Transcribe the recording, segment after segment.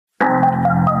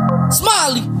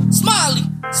Smiley, Smiley,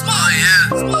 Smiley, yeah.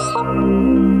 Smiley.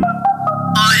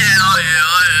 Oh yeah, oh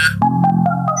yeah, oh yeah.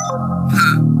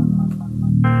 Huh.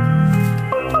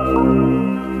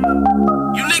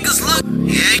 You niggas look,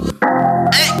 yeah.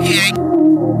 Hey, yeah.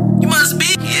 You must be,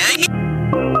 yeah.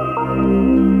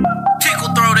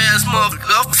 Tickle throat ass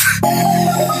motherfucker.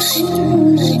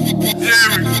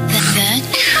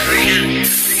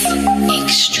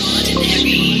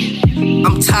 Extraordinary.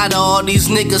 I'm tired of all these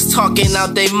niggas talking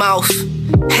out they mouth,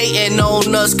 hating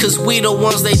on us cause we the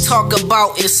ones they talk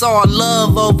about. It's all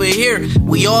love over here,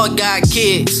 we all got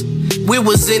kids. We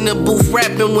was in the booth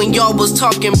rapping when y'all was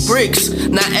talking bricks.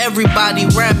 Now everybody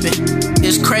rapping,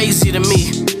 it's crazy to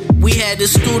me. We had the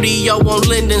studio on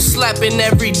Linden slapping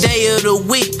every day of the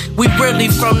week. We really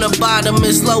from the bottom,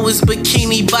 as low as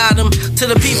Bikini Bottom. To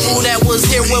the people that was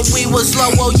here when we was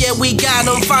low, oh yeah, we got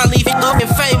them finally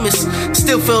fucking famous.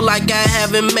 Still feel like I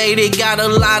haven't made it, got a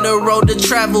lot of road to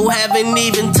travel. Haven't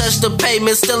even touched the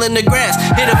pavement, still in the grass.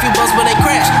 Hit a few bumps but they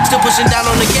crash, still pushing down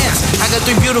on the gas. I got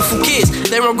 3 beautiful kids,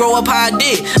 they won't grow up how I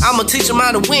did. I'ma teach them how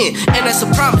to win, and that's a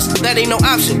promise, that ain't no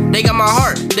option. They got my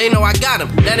heart, they know I got them,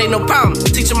 that ain't no problem.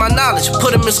 Teach them my knowledge,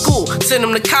 put them in school, send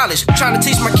them to college. Trying to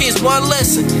teach my kids one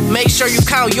lesson, make sure you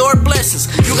count your blessings.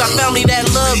 You got family that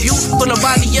love you, put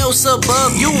nobody else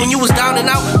above you. When you was down and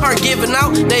out, heart giving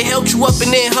out, they helped you up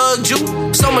and then hugged you.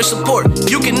 So much support,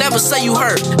 you can never say you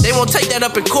heard. They won't take that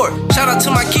up in court. Shout out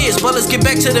to my kids, but let's get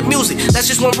back to the music. That's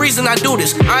just one reason I do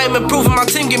this. I am improving, my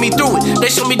team get me through it. They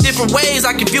show me different ways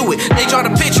I can view it. They draw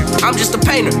the picture, I'm just a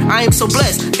painter. I am so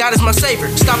blessed, God is my savior.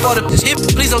 Stop all the shit,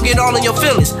 please don't get all in your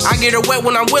feelings. I get her wet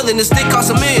when I'm willing, this dick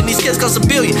costs $1 million, these kids cost $1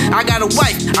 billion. I got a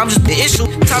wife, I'm just the issue.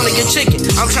 Time to get chicken,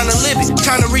 I'm trying to live it.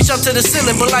 Trying to reach up to the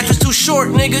ceiling, but life is too short,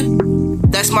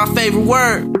 nigga. That's my favorite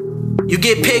word. You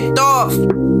get picked off,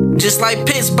 just like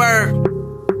Pittsburgh.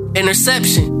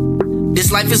 Interception,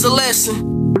 this life is a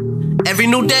lesson. Every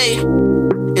new day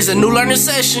is a new learning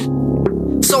session.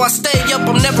 So I stay up,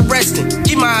 I'm never resting.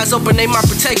 Keep my eyes open, they my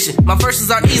protection. My verses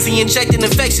are easy, injecting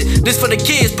infection. This for the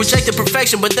kids, projected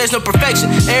perfection, but there's no perfection.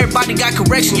 Everybody got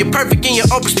correction, you're perfect in your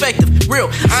own perspective. Real,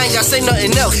 I ain't gotta say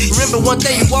nothing else. Remember one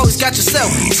thing, you always got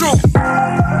yourself. True,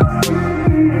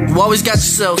 you always got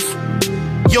yourself.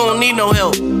 You don't need no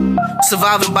help,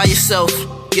 surviving by yourself,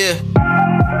 yeah.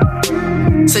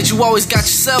 Said you always got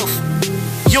yourself.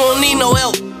 You don't need no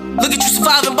help. Look at you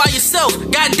surviving by yourself,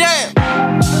 goddamn.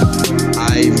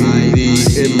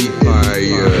 YGM